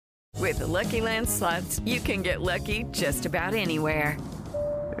With the Lucky Land Slots, you can get lucky just about anywhere.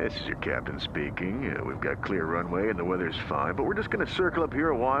 This is your captain speaking. We've got clear runway and the weather's fine, but we're just going to circle up here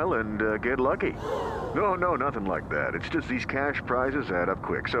a while and get lucky. No, nothing like that. It's just these cash prizes add up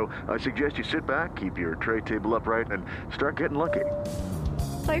quick. So I suggest you sit back, keep your tray table upright, and start getting lucky.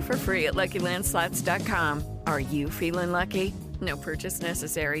 Play for free at LuckyLandSlots.com. Are you feeling lucky? No purchase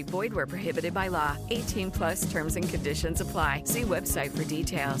necessary. Void where prohibited by law. 18+ terms and conditions apply. See website for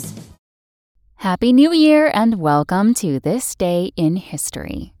details. Happy New Year and welcome to This Day in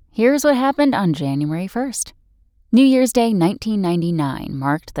History. Here's what happened on January 1st. New Year's Day 1999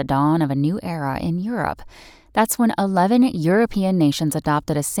 marked the dawn of a new era in Europe. That's when 11 European nations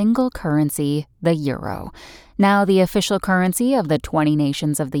adopted a single currency, the euro. Now the official currency of the 20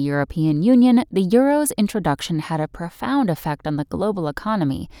 nations of the European Union, the euro's introduction had a profound effect on the global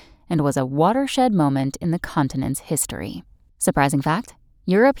economy and was a watershed moment in the continent's history. Surprising fact?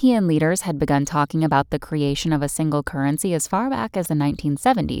 European leaders had begun talking about the creation of a single currency as far back as the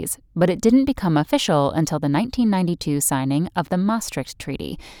 1970s, but it didn't become official until the 1992 signing of the Maastricht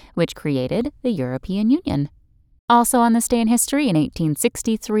Treaty, which created the European Union. Also on this day in history, in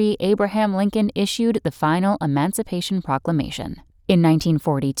 1863, Abraham Lincoln issued the final Emancipation Proclamation. In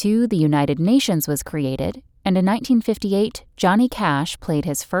 1942, the United Nations was created, and in 1958, Johnny Cash played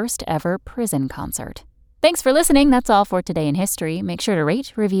his first ever prison concert. Thanks for listening. That's all for Today in History. Make sure to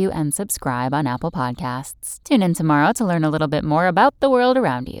rate, review, and subscribe on Apple Podcasts. Tune in tomorrow to learn a little bit more about the world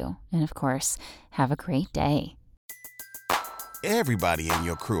around you. And of course, have a great day. Everybody in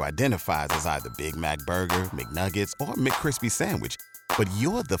your crew identifies as either Big Mac Burger, McNuggets, or McCrispy Sandwich. But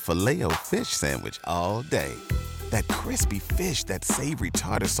you're the Filet-O-Fish Sandwich all day. That crispy fish, that savory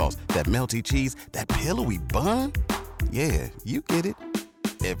tartar sauce, that melty cheese, that pillowy bun. Yeah, you get it.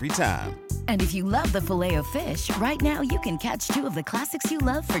 Every time. And if you love the Filet-O-Fish, right now you can catch two of the classics you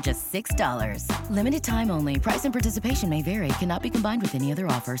love for just $6. Limited time only. Price and participation may vary. Cannot be combined with any other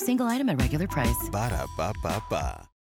offer. Single item at regular price. Ba-da-ba-ba-ba.